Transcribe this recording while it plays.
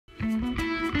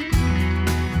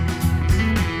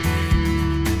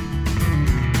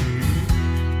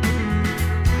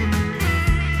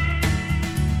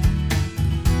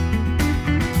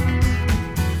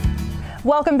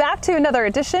Welcome back to another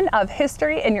edition of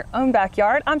History in Your Own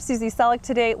Backyard. I'm Susie Selleck.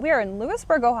 Today we are in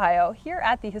Lewisburg, Ohio, here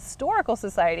at the Historical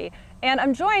Society, and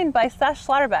I'm joined by Seth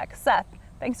Schlotterbeck. Seth,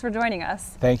 thanks for joining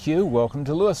us. Thank you. Welcome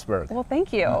to Lewisburg. Well,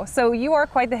 thank you. So you are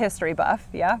quite the history buff,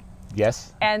 yeah?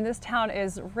 Yes. And this town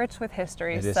is rich with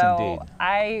history. It is so indeed.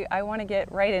 I want to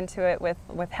get right into it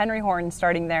with Henry Horn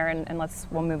starting there, and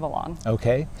we'll move along.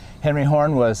 Okay. Henry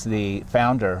Horn was the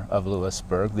founder of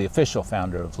Lewisburg, the official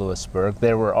founder of Lewisburg.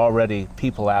 There were already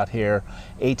people out here.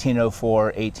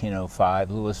 1804, 1805,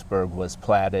 Lewisburg was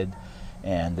platted,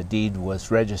 and the deed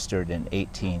was registered in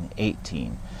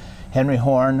 1818. Henry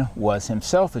Horn was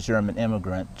himself a German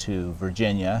immigrant to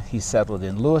Virginia. He settled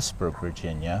in Lewisburg,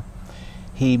 Virginia.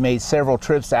 He made several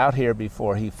trips out here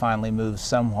before he finally moved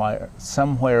somewhere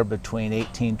between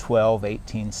 1812,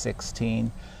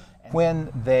 1816.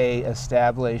 When they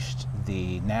established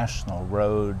the National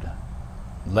Road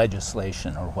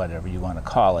legislation, or whatever you want to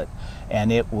call it,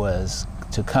 and it was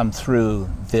to come through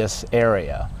this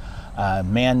area, a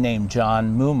man named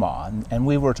John Mumma, and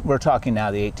we're talking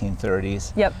now the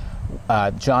 1830s. Yep.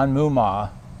 John Mumma,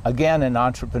 again an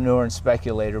entrepreneur and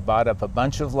speculator, bought up a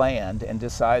bunch of land and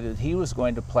decided he was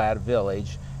going to plat a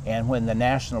village, and when the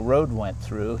National Road went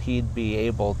through, he'd be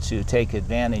able to take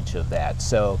advantage of that.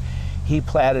 So he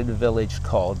platted a village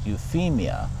called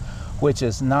Euphemia, which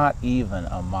is not even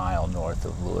a mile north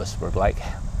of Lewisburg, like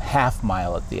half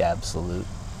mile at the absolute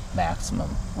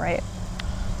maximum. Right.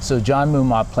 So John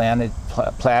Mumma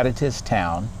platted his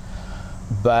town,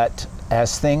 but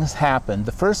as things happened,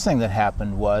 the first thing that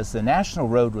happened was the National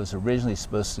Road was originally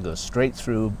supposed to go straight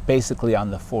through, basically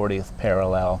on the 40th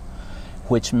parallel,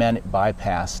 which meant it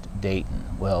bypassed Dayton.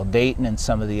 Well, Dayton and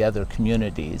some of the other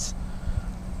communities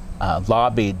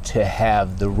lobbied to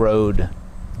have the road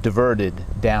diverted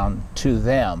down to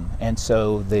them, and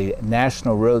so the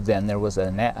National Road, then there was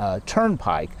a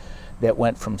turnpike that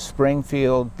went from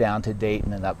Springfield down to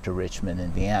Dayton and up to Richmond,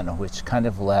 Indiana, which kind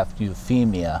of left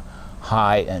Euphemia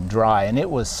high and dry. And it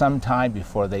was some time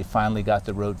before they finally got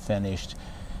the road finished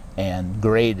and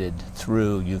graded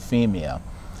through Euphemia.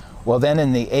 Well, then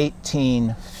in the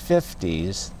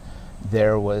 1850s,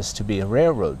 there was to be a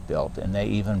railroad built, and they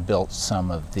even built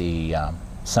some of the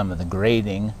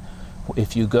grading.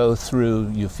 If you go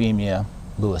through Euphemia,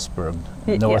 Lewisburg,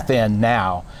 north end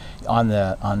now, on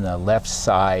the left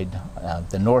side,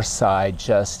 the north side,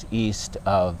 just east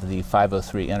of the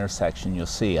 503 intersection, you'll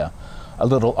see a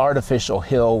little artificial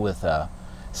hill with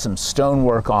some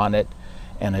stonework on it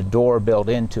and a door built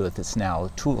into it that's now a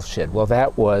tool shed. Well,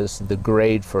 that was the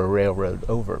grade for a railroad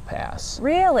overpass.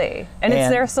 Really? And it's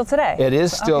there still today? It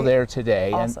is still there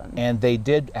today. Awesome. And they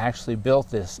did actually build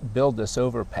this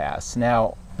overpass.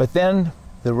 Now, but then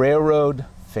the railroad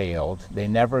failed. They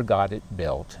never got it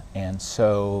built. And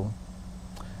so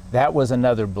that was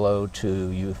another blow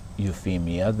to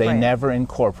Euphemia. They never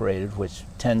incorporated, which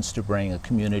tends to bring a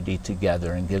community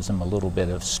together and gives them a little bit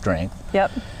of strength.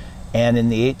 Yep. And in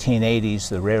the 1880s,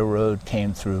 the railroad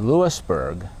came through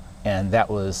Lewisburg, and that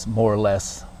was more or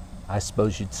less, I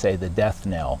suppose you'd say, the death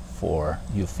knell for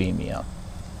Euphemia.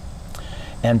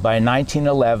 And by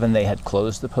 1911, they had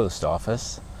closed the post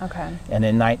office. Okay. And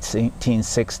in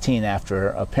 1916, after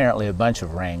apparently a bunch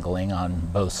of wrangling on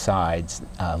both sides,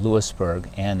 Lewisburg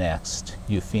annexed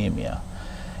Euphemia.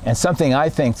 And something I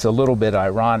think is a little bit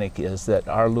ironic is that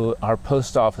our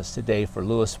post office today for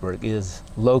Lewisburg is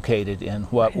located in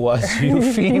what was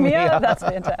Euphemia. That's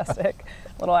fantastic.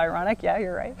 A little ironic, yeah,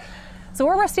 you're right. So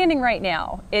where we're standing right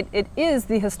now, it is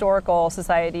the Historical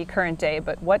Society current day,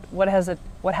 but what has it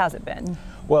been?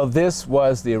 Well, this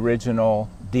was the original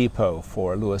depot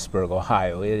for Lewisburg,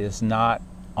 Ohio. It is not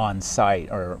on site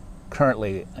or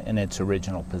currently in its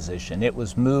original position. It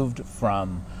was moved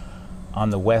from on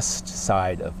the west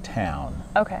side of town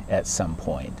at some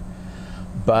point.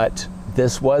 But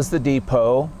this was the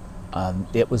depot.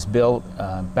 It was built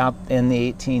about in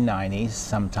the 1890s,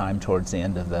 sometime towards the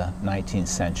end of the 19th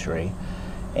century,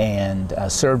 and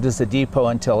served as a depot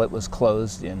until it was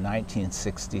closed in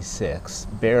 1966,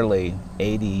 barely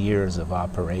 80 years of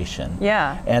operation.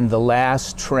 Yeah. And the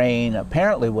last train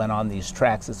apparently went on these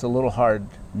tracks. It's a little hard,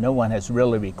 no one has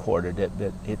really recorded it,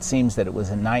 but it seems that it was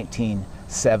in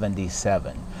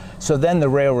 1977. So then the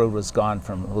railroad was gone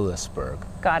from Lewisburg.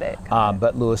 Got it.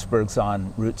 But Lewisburg's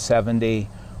on Route 70,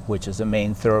 which is a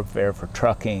main thoroughfare for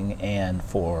trucking and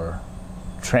for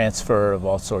transfer of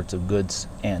all sorts of goods,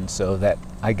 and so that,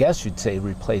 I guess you'd say,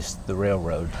 replaced the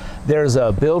railroad. There's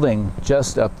a building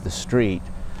just up the street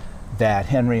that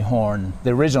Henry Horn,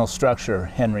 the original structure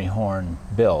Henry Horn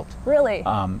built. Really?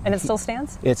 And it still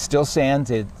stands? It still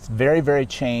stands. It's very, very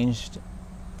changed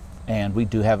and we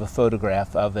do have a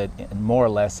photograph of it more or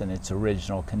less in its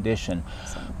original condition.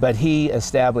 But he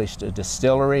established a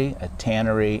distillery, a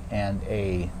tannery, and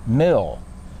a mill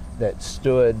that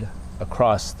stood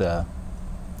across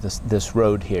this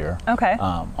road here. Okay.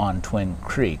 On Twin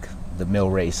Creek. The mill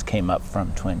race came up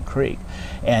from Twin Creek,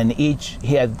 and he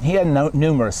had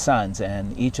numerous sons,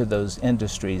 and each of those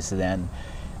industries then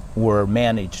were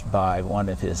managed by one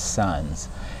of his sons.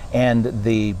 And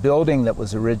the building that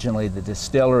was originally the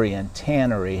distillery and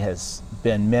tannery has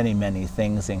been many, many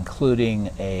things, including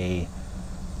a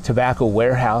tobacco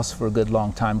warehouse for a good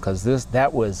long time, because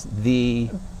that was the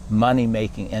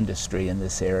money-making industry in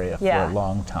this area for a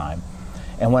long time.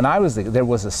 And when I was there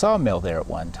was a sawmill there at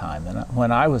one time, and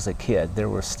when I was a kid, there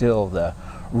were still the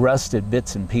rusted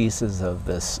bits and pieces of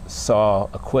this saw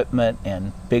equipment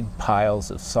and big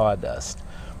piles of sawdust.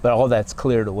 But all that's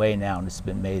cleared away now, and it's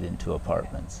been made into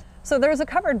apartments. So there's a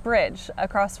covered bridge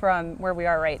across from where we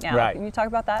are right now. Right. Can you talk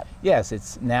about that? Yes,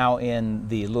 it's now in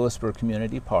the Lewisburg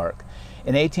Community Park.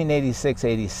 In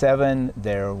 1886-87,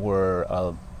 there were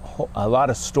a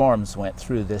lot of storms went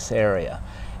through this area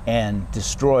and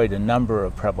destroyed a number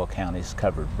of Preble County's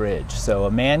covered bridge. So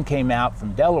a man came out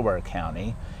from Delaware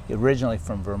County, originally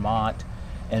from Vermont,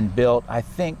 and built, I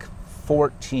think,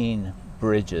 14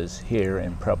 bridges here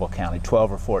in Preble County,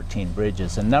 12 or 14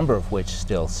 bridges, a number of which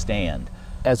still stand.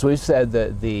 As we've said,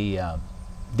 the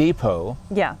depot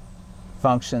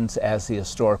functions as the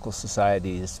Historical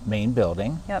Society's main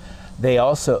building. Yep. They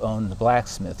also own the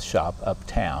blacksmith shop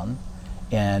uptown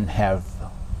and have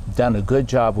done a good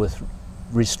job with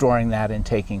restoring that and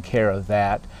taking care of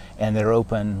that, and they're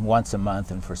open once a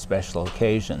month and for special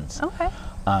occasions. Okay.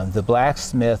 The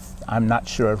blacksmith, I'm not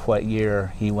sure of what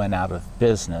year he went out of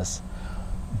business,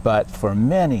 but for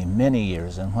many, many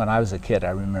years, and when I was a kid, I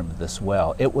remember this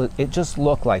well, it just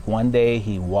looked like one day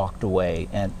he walked away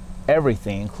and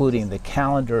everything, including the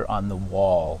calendar on the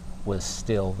wall, was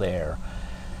still there.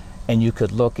 And you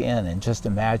could look in and just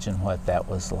imagine what that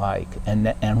was like.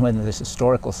 And when this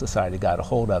Historical Society got a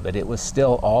hold of it, it was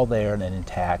still all there and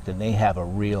intact, and they have a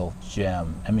real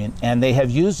gem. I mean, and they have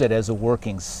used it as a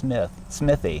working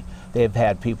smithy. They've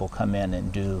had people come in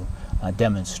and do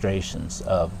demonstrations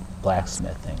of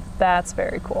blacksmithing. That's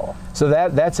very cool. So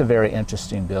that's a very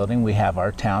interesting building. We have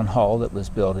our town hall that was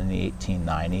built in the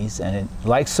 1890s, and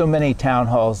like so many town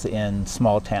halls in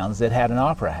small towns, it had an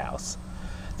opera house.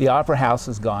 The opera house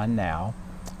is gone now.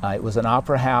 It was an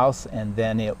opera house, and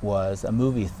then it was a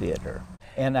movie theater.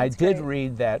 And I did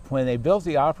read that when they built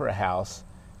the opera house,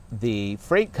 the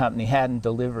freight company hadn't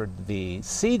delivered the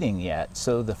seating yet,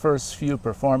 so the first few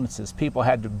performances, people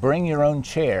had to bring your own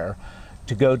chair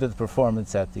to go to the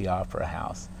performance at the opera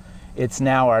house. It's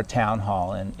now our town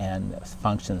hall and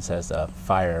functions as a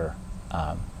fire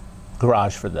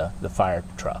garage for the fire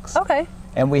trucks. Okay.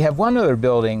 And we have one other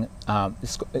building,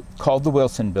 it's called the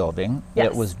Wilson Building. Yes.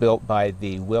 It was built by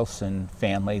the Wilson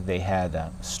family. They had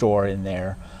a store in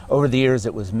there. Over the years,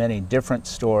 it was many different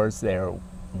stores. There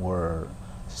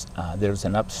was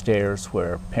an upstairs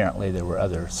where apparently there were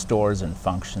other stores and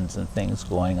functions and things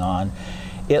going on.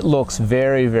 It looks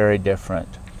very, very different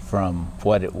from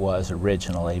what it was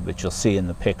originally, but you'll see in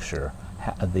the picture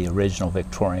the original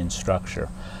Victorian structure.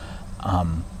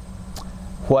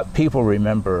 What people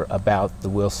remember about the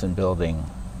Wilson Building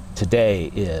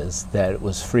today is that it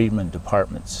was Friedman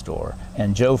Department Store.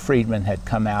 And Joe Friedman had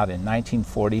come out in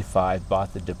 1945,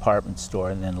 bought the department store,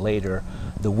 and then later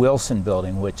the Wilson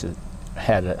Building, which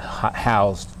had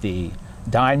housed the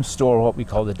dime store, what we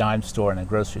call the dime store, and a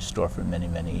grocery store for many,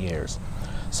 many years.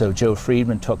 So Joe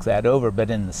Friedman took that over, but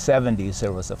in the 70s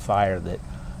there was a fire that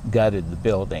gutted the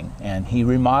building, and he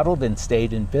remodeled and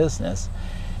stayed in business.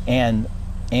 And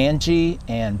Angie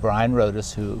and Brian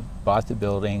Rodas, who bought the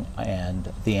building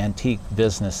and the antique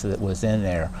business that was in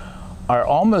there, are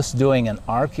almost doing an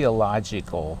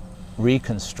archaeological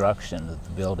reconstruction of the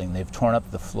building. They've torn up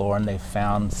the floor and they've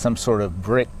found some sort of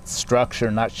brick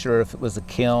structure, not sure if it was a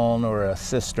kiln or a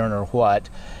cistern or what,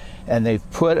 and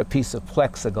they've put a piece of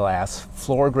plexiglass,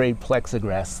 floor-grade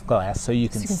plexiglass, so you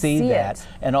can see that,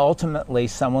 and ultimately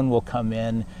someone will come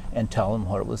in and tell them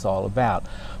what it was all about.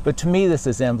 But to me, this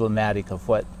is emblematic of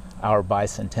what our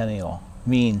bicentennial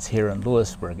means here in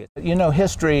Lewisburg. You know,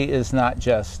 history is not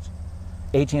just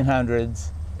 1800s,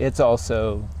 it's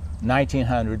also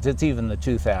 1900s, it's even the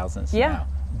 2000s now,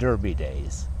 Derby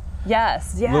days.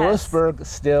 Yes, yes. Lewisburg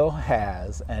still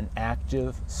has an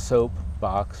active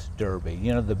soapbox derby.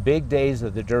 You know, the big days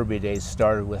of the Derby days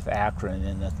started with Akron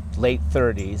in the late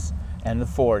 30s and the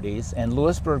 40s, and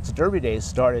Lewisburg's Derby days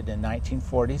started in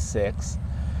 1946,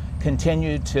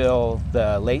 continued till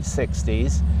the late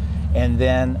 60s, and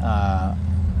then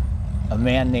a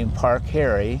man named Park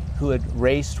Harry, who had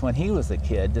raced when he was a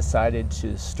kid, decided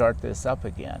to start this up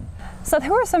again. So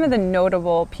who are some of the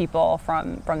notable people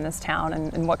from this town,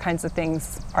 and what kinds of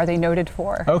things are they noted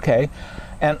for? Okay,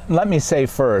 and let me say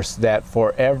first that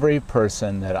for every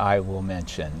person that I will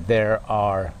mention, there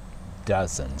are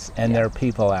dozens, and there are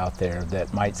people out there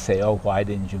that might say, oh, why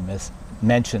didn't you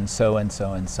mention so and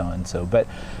so and so and so, but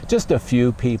just a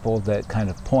few people that kind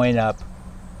of point up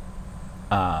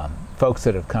folks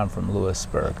that have come from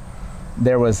Lewisburg.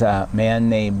 There was a man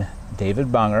named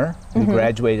David Bunger who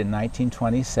graduated in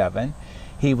 1927.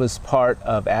 He was part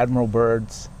of Admiral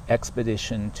Byrd's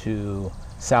expedition to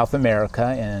South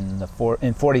America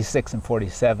in 46 and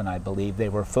 47, I believe. They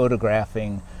were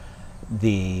photographing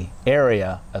the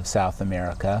area of South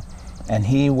America, and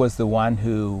he was the one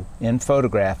who, in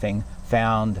photographing,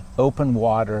 found open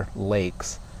water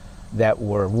lakes that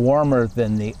were warmer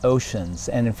than the oceans.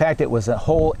 And in fact, it was a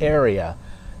whole area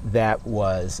that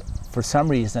was, for some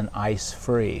reason,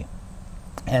 ice-free.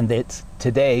 And it's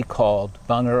today called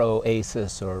Bunger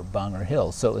Oasis or Bunger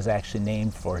Hill. So it was actually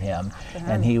named for him.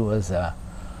 And he was a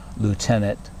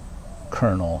lieutenant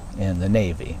colonel in the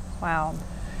Navy. Wow.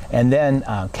 And then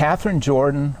Catherine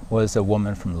Jordan was a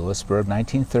woman from Lewisburg,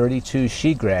 1932.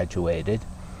 She graduated.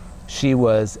 She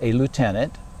was a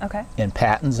lieutenant in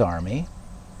Patton's Army.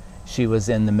 She was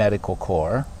in the Medical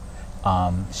Corps.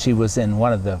 She was in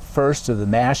one of the first of the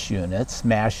MASH units.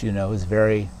 MASH, you know, is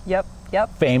very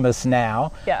famous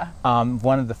now. Yeah.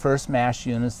 One of the first MASH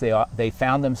units, they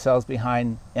found themselves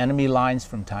behind enemy lines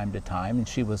from time to time, and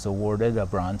she was awarded a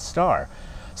Bronze Star.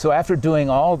 So after doing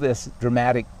all this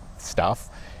dramatic stuff,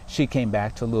 she came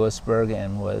back to Lewisburg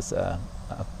and was a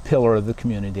pillar of the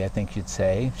community, I think you'd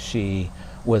say. She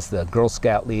was the Girl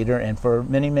Scout leader, and for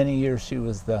many, many years she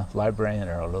was the librarian at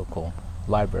our local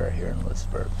library here in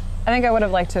Lewisburg. I think I would have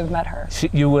liked to have met her.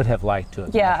 You would have liked to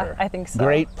have met her. Yeah, I think so.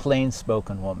 Great,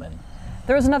 plain-spoken woman.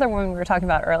 There was another woman we were talking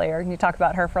about earlier. Can you talk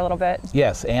about her for a little bit?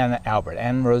 Yes, Anne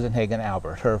Rosenhagen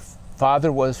Albert. Her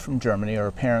father was from Germany, or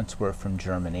her parents were from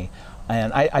Germany.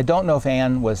 And I don't know if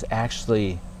Anne was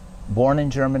actually born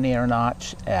in Germany or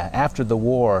not. After the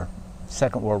war,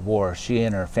 Second World War, she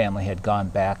and her family had gone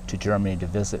back to Germany to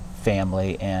visit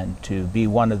family and to be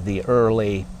one of the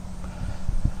early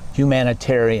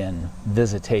humanitarian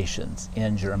visitations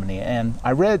in Germany. And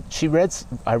I read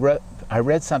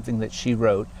something that she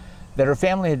wrote, that her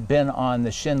family had been on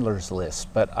the Schindler's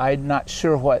List, but I'm not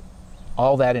sure what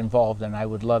all that involved, and I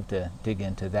would love to dig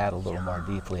into that a little more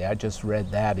deeply. I just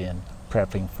read that in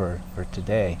prepping for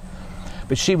today.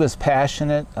 But she was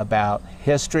passionate about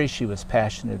history, she was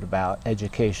passionate about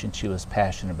education, she was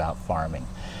passionate about farming.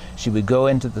 She would go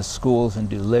into the schools and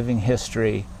do living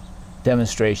history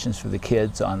demonstrations for the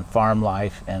kids on farm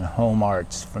life and home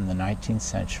arts from the 19th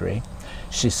century.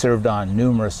 She served on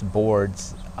numerous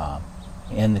boards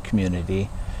in the community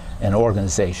and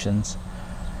organizations,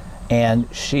 and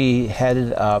she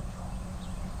headed up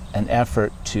an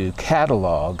effort to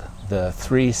catalog the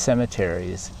 3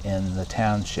 cemeteries in the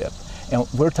township. And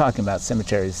we're talking about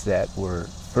cemeteries that were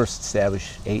first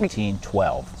established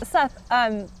 1812. Seth,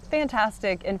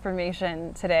 fantastic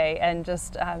information today, and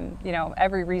just you know,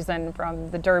 every reason from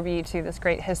the Derby to this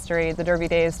great history, the Derby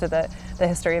days, to the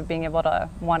history of being able to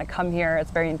want to come here.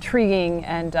 It's very intriguing,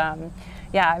 and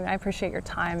yeah, I appreciate your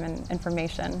time and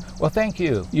information. Well, thank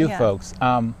you, folks.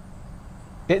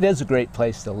 It is a great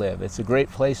place to live. It's a great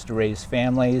place to raise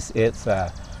families. It's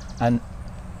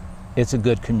a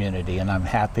good community, and I'm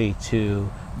happy to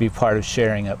be part of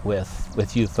sharing it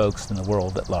with you folks in the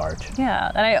world at large.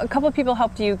 Yeah, and a couple of people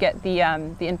helped you get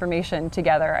the information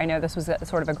together. I know this was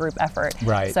sort of a group effort.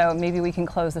 Right. So maybe we can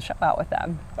close the show out with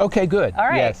them. Okay, good. All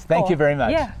right. Yes, thank you very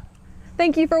much. Yeah.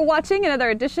 Thank you for watching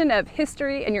another edition of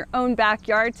History in Your Own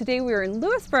Backyard. Today we were in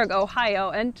Lewisburg,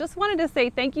 Ohio, and just wanted to say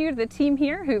thank you to the team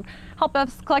here who helped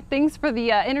us collect things for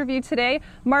the interview today.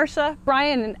 Marcia,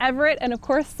 Brian, and Everett, and of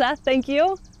course Seth, thank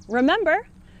you. Remember,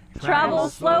 travel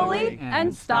slowly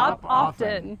and stop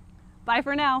often. Bye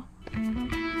for now.